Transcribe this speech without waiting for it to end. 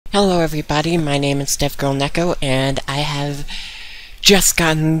everybody, my name is DevGirlNeko, and I have just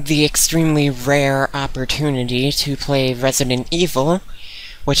gotten the extremely rare opportunity to play Resident Evil,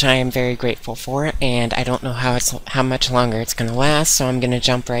 which I am very grateful for, and I don't know how much longer it's gonna last, so I'm gonna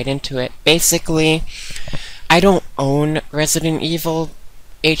jump right into it. Basically, I don't own Resident Evil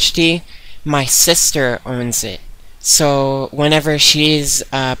HD, my sister owns it. So whenever she's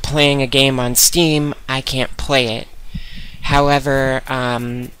playing a game on Steam, I can't play it. However,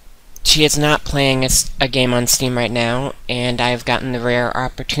 she is not playing a game on Steam right now, and I've gotten the rare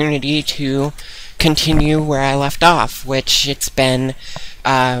opportunity to continue where I left off, which it's been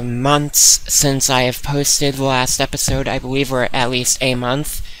months since I have posted the last episode, I believe, or at least a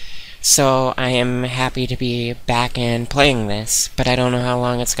month. So I am happy to be back and playing this, but I don't know how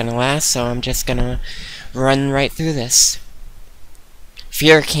long it's gonna last, so I'm just gonna run right through this.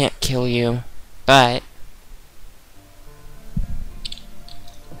 Fear can't kill you, but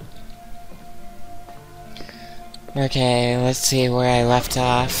okay, let's see where I left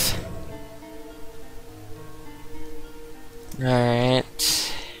off.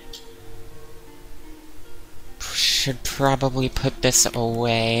 Alright. Should probably put this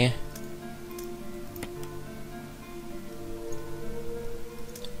away.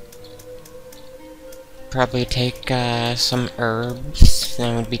 Probably take some herbs,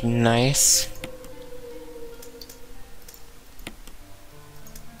 that would be nice.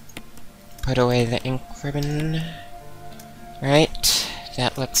 Put away the ink ribbon. Right,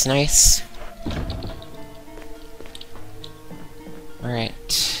 that looks nice.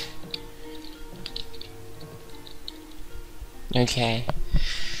 Alright. Okay.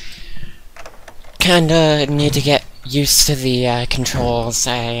 Kinda need to get used to the controls.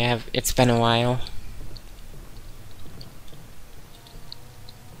 It's been a while.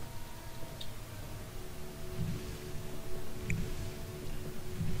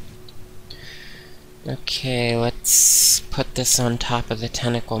 Okay, let's put this on top of the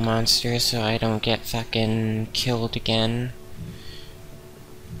tentacle monster so I don't get fucking killed again.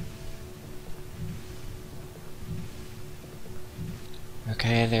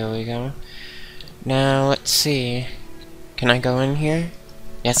 Okay, there we go. Now, let's see. Can I go in here?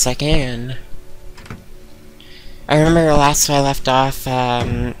 Yes, I can. I remember last time I left off,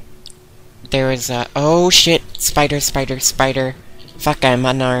 there was a— oh shit! Spider, spider, spider! Fuck, I'm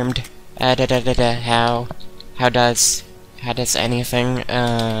unarmed. How does anything,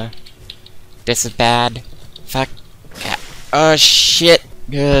 this is bad. Fuck. Oh shit!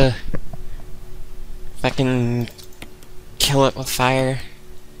 Ugh. Fucking kill it with fire.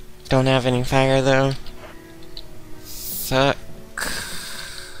 Don't have any fire though. Fuck.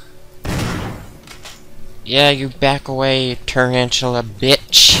 Yeah, you back away, you tarantula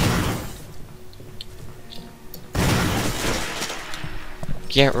bitch.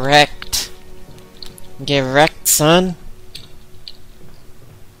 Get wrecked. Get wrecked, son.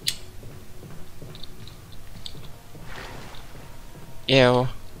 Ew.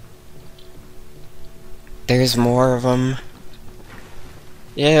 There's more of them.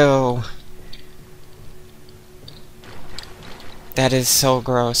 Ew. That is so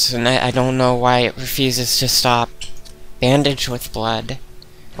gross, and I don't know why it refuses to stop. Bandage with blood.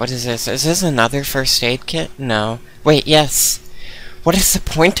 What is this? Is this another first aid kit? No. Wait, yes. What is the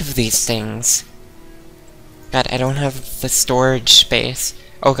point of these things? God, I don't have the storage space.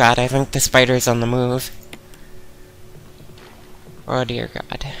 Oh god, I think the spider's on the move. Oh dear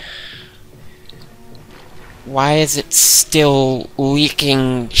god. Why is it still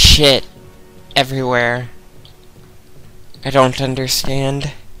leaking shit everywhere? I don't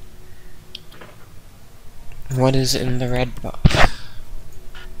understand. What is in the red book?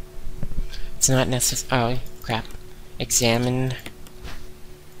 It's not necessary. Oh, crap. Examine.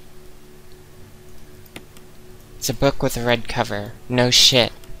 It's a book with a red cover. No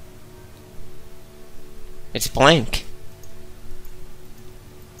shit. It's blank.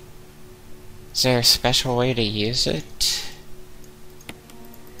 Is there a special way to use it?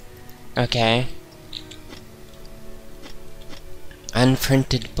 Okay.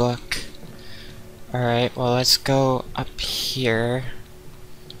 Unprinted book. Alright, well let's go up here.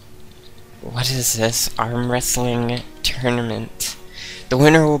 What is this? Arm wrestling tournament. The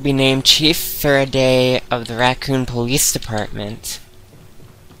winner will be named Chief Faraday of the Raccoon Police Department.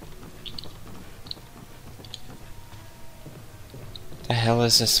 The hell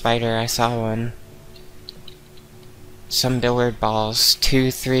is a spider? I saw one. Some billiard balls.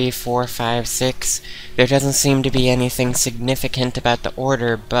 2, 3, 4, 5, 6. There doesn't seem to be anything significant about the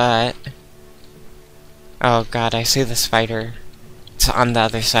order, but— oh god, I see the spider. It's on the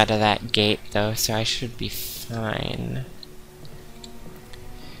other side of that gate, though, so I should be fine.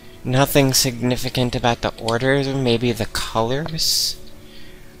 Nothing significant about the order, maybe the colors.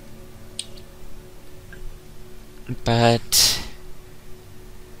 But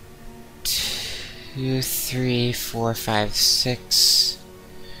 2, 3, 4, 5, 6.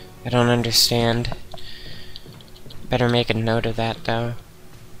 I don't understand. Better make a note of that, though.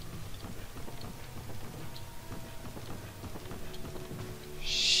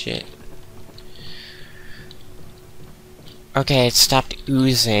 Shit. Okay, it stopped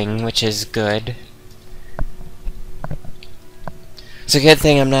oozing, which is good. It's a good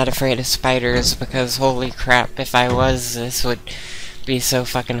thing I'm not afraid of spiders, because holy crap, if I was, this would be so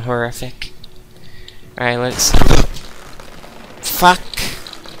fucking horrific. Alright, let's... Fuck!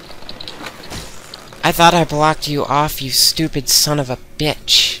 I thought I blocked you off, you stupid son of a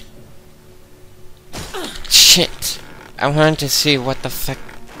bitch. Shit! I wanted to see what the fuck...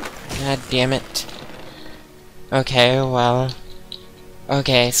 God damn it. Okay, well...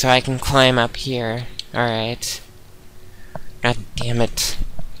 Okay, so I can climb up here. Alright. God damn it.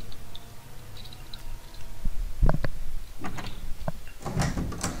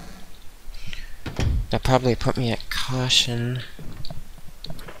 That probably put me at caution.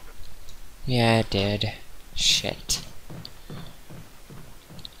 Yeah, it did. Shit.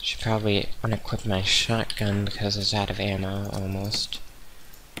 Should probably unequip my shotgun because it's out of ammo, almost.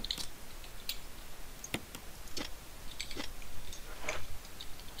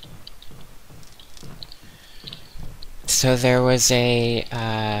 So there was a,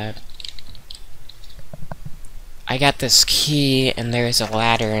 I got this key, and there's a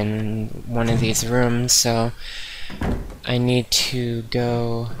ladder in one of these rooms, so I need to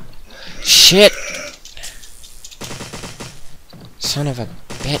go... Shit! Son of a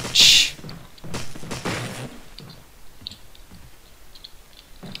bitch.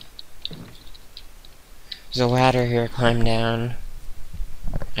 There's a ladder here, climb down.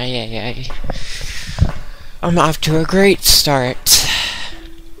 Ay, ay, ay. I'm off to a great start.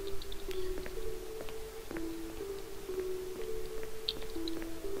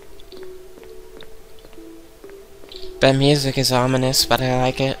 The music is ominous, but I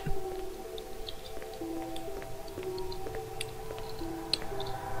like it.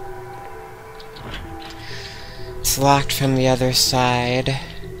 It's locked from the other side.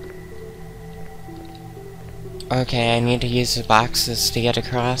 Okay, I need to use the boxes to get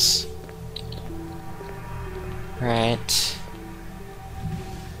across. Right.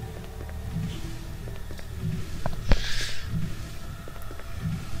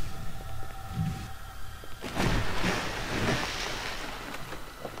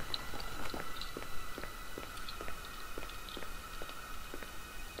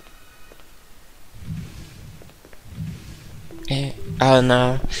 Oh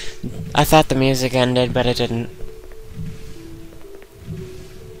no. I thought the music ended, but it didn't.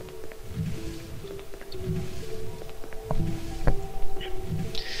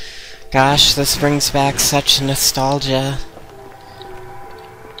 Gosh, this brings back such nostalgia.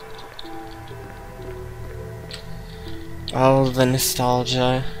 All the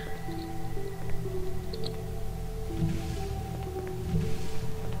nostalgia.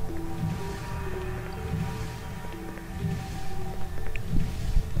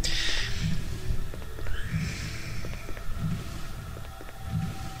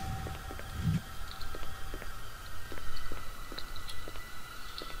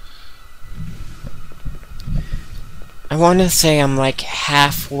 I want to say I'm like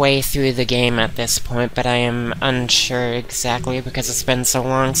halfway through the game at this point, but I am unsure exactly because it's been so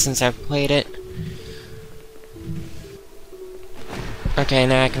long since I've played it. Okay,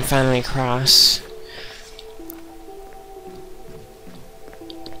 now I can finally cross.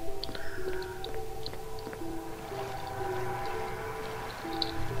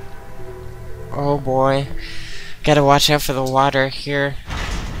 Oh boy. Gotta watch out for the water here.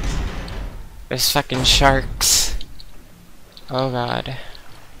 There's fucking sharks. Oh god.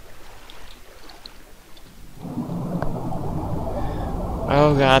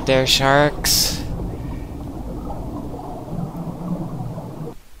 Oh god, there are sharks.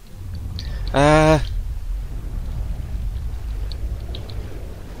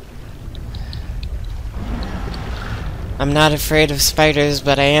 I'm not afraid of spiders,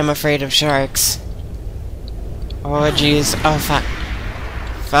 but I am afraid of sharks. Oh jeez. Oh fuck.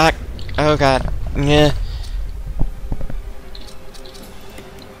 Fuck. Oh god. Yeah.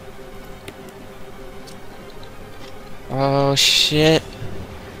 Oh shit.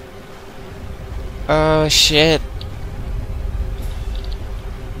 Oh shit.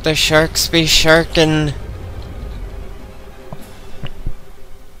 The sharks be sharkin'.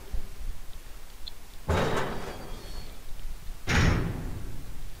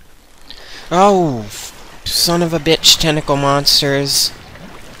 Oh! Son of a bitch, tentacle monsters.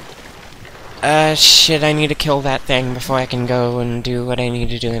 Shit, I need to kill that thing before I can go and do what I need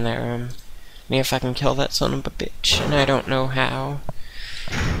to do in that room. Me if I can kill that son of a bitch, and I don't know how.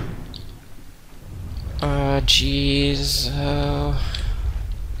 Jeez,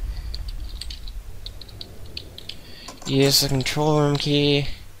 use the control room key.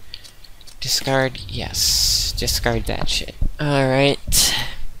 Discard, yes. Discard that shit. Alright.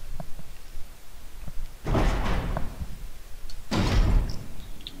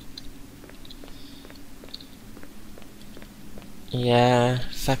 Yeah,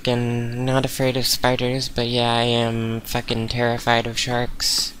 fucking not afraid of spiders, but yeah, I am fucking terrified of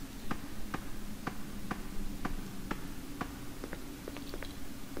sharks.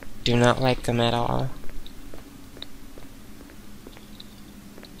 Do not like them at all.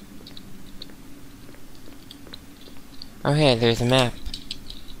 Oh hey, there's a map.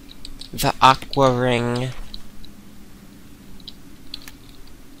 The Aqua Ring.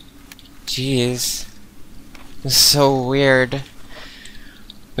 Jeez. This is so weird.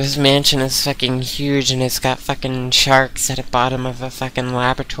 This mansion is fucking huge and it's got fucking sharks at the bottom of a fucking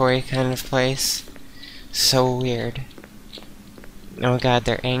laboratory kind of place. So weird. Oh god,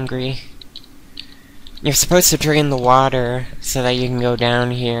 they're angry. You're supposed to drain the water so that you can go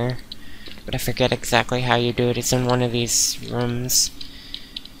down here. But I forget exactly how you do it. It's in one of these rooms.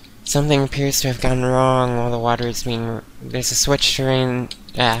 Something appears to have gone wrong while the water is being... There's a switch to drain...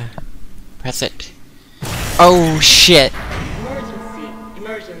 press it. Oh shit!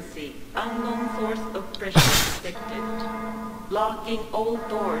 Emergency. Unknown source of pressure detected. Locking all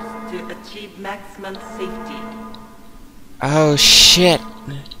doors to achieve maximum safety. Oh shit!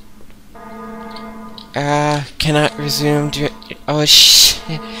 Cannot resume oh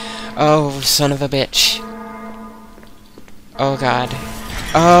shit! Oh, son of a bitch. Oh god.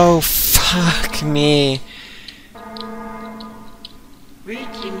 Oh, fuck me.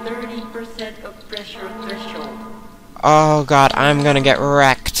 Reaching 30% of pressure threshold. Oh god, I'm gonna get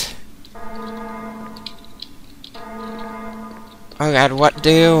wrecked. Oh god, what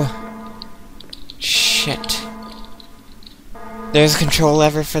do? Shit. There's a control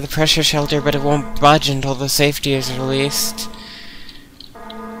lever for the pressure shelter, but it won't budge until the safety is released.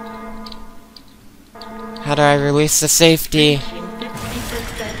 How do I release the safety? Reaching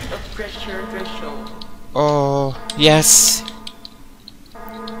 50% of pressure threshold. Oh, yes.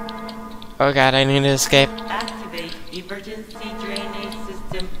 Oh god, I need to escape. Activate emergency drainage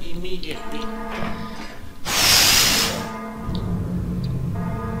system immediately.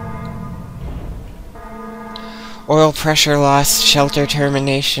 Oil pressure loss, shelter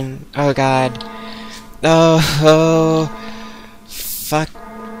termination. Oh god. Oh, fuck.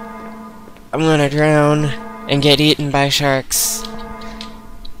 I'm gonna drown and get eaten by sharks.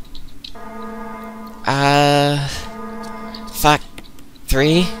 Fuck.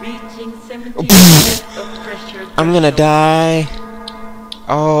 3? Reaching 70% of pressure I'm gonna threshold. die.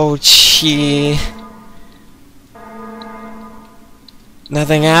 Oh, gee.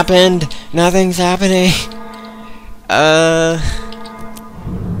 Nothing happened. Nothing's happening.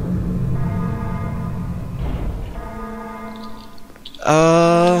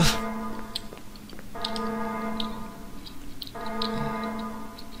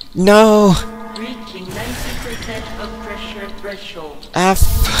 No! Reaching 90% of pressure threshold.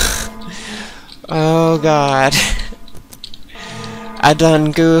 Oh god. I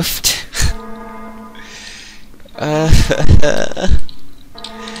done goofed.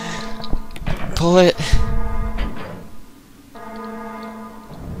 Pull it.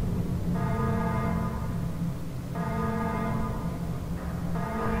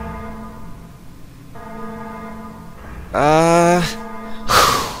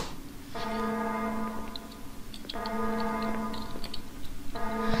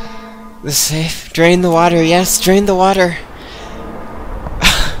 The safe. Drain the water. Yes, drain the water.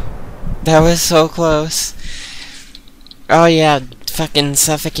 That was so close. Oh yeah, fucking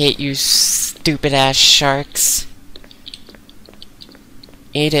suffocate, you stupid ass sharks.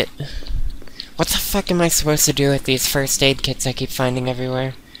 Eat it. What the fuck am I supposed to do with these first aid kits I keep finding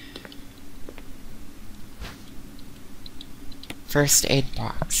everywhere? First aid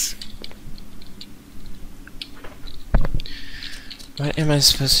box. What am I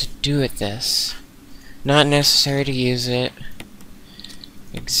supposed to do with this? Not necessary to use it.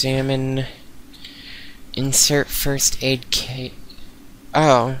 Examine. Insert first aid kit.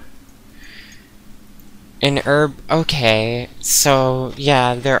 Oh. An herb. Okay. So,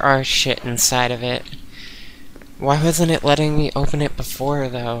 yeah, there are shit inside of it. Why wasn't it letting me open it before,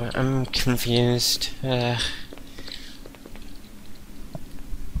 though? I'm confused.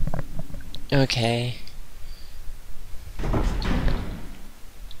 Okay.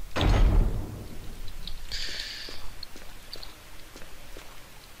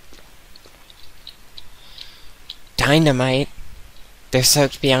 Dynamite. They're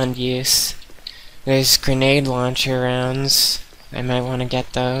soaked beyond use. There's grenade launcher rounds. I might want to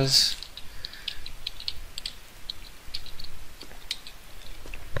get those.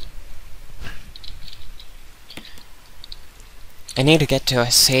 I need to get to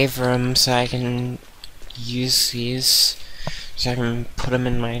a save room so I can use these. So I can put them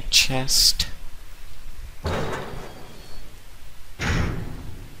in my chest.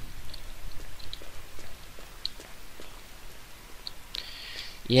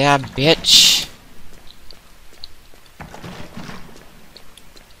 Yeah, bitch.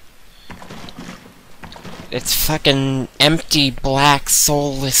 It's fucking empty, black,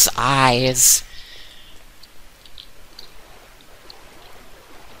 soulless eyes.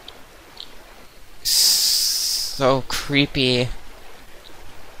 So creepy. I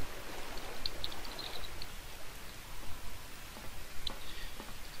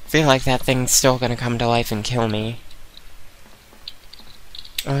feel like that thing's still gonna come to life and kill me.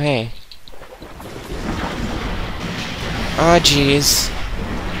 Oh, hey. Oh, jeez.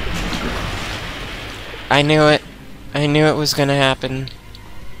 I knew it. I knew it was gonna happen.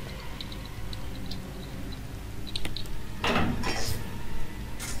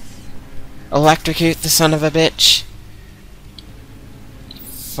 Electrocute the son of a bitch.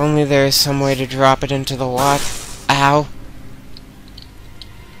 If only there is some way to drop it into the water. Ow.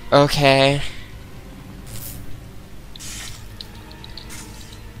 Okay.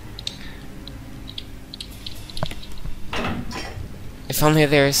 If only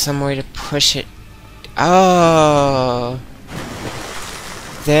there is some way to push it. Oh.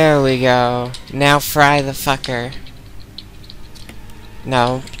 There we go. Now fry the fucker.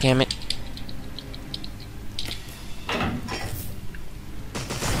 No, damn it.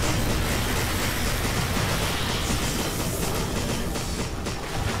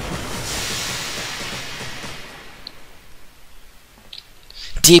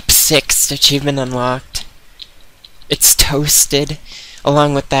 Deep 6 achievement unlocked. It's toasted,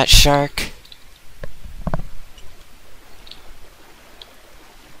 along with that shark.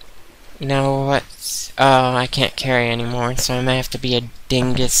 Now what? Oh, I can't carry anymore, so I might have to be a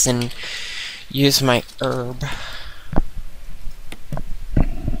dingus and use my herb.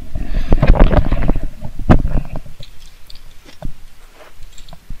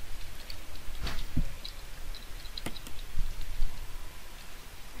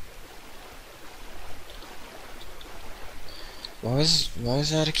 What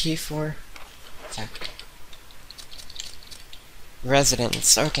was that a key for? Fuck.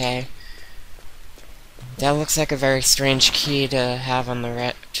 Residence, okay. That looks like a very strange key to have on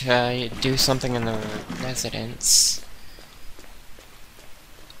the to do something in the residence.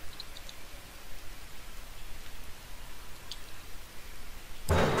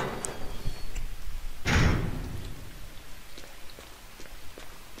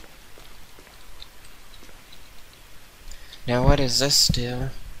 Now what does this do?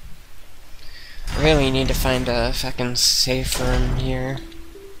 Really need to find a fucking safe room here.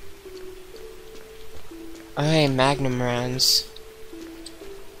 Oh hey, magnum rounds.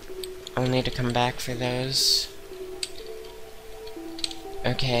 I'll need to come back for those.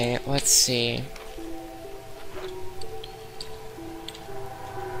 Okay, let's see.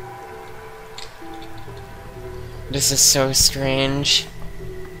 This is so strange.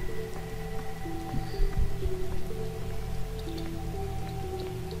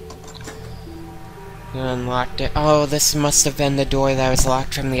 You unlocked it. Oh, this must have been the door that was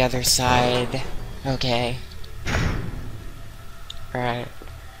locked from the other side. Okay. Alright.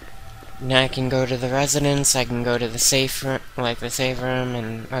 Now I can go to the residence, I can go to the safe room, like the save room,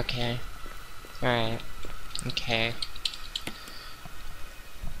 and okay. Alright. Okay.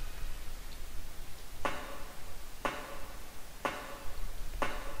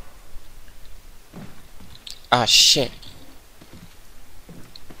 Oh shit.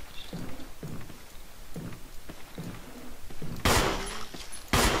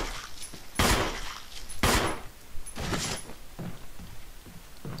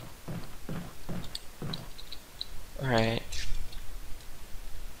 Alright.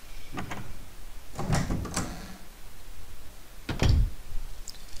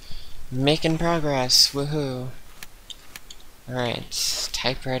 Making progress, woohoo. Alright,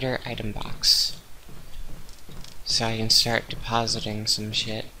 typewriter item box. So I can start depositing some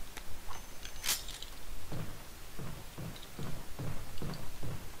shit.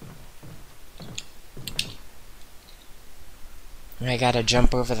 I gotta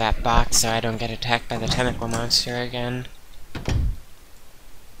jump over that box so I don't get attacked by the tentacle monster again.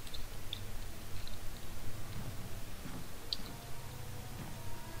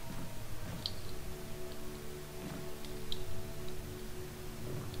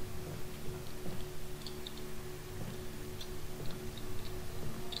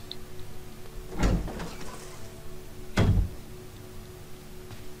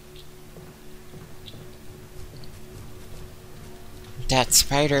 That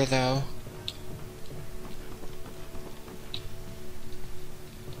spider, though.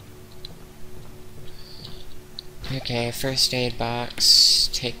 Okay, first aid box.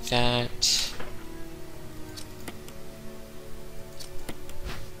 Take that.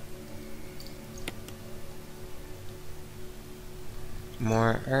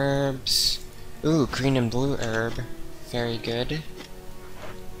 More herbs. Ooh, green and blue herb. Very good.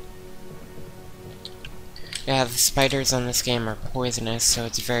 Yeah, the spiders on this game are poisonous, so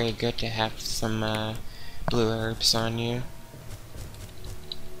it's very good to have some blue herbs on you.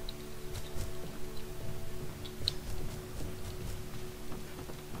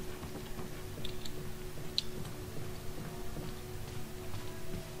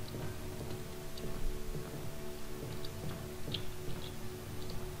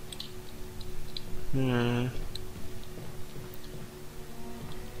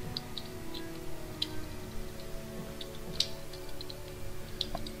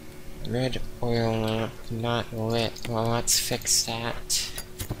 Red oil lamp, not lit. Well, let's fix that.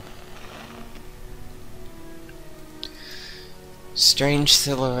 Strange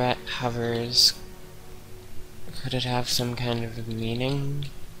silhouette hovers. Could it have some kind of meaning?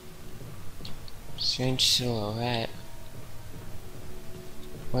 Strange silhouette.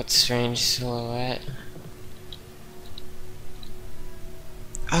 What strange silhouette?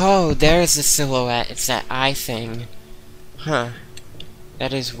 Oh, there's the silhouette. It's that eye thing. Huh.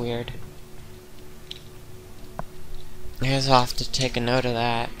 That is weird. I guess I'll have to take a note of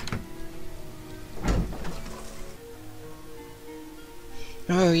that.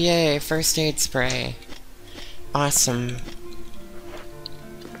 Oh yay, first aid spray. Awesome.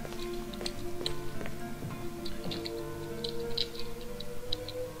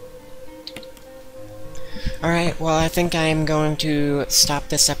 Alright, well I think I'm going to stop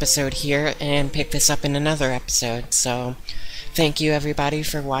this episode here and pick this up in another episode, so thank you everybody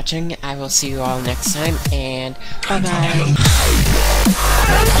for watching. I will see you all next time, and bye-bye!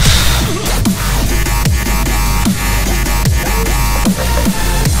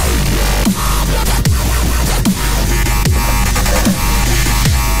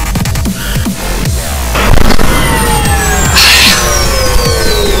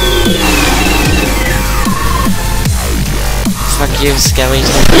 Fuck you,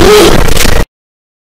 skeleton.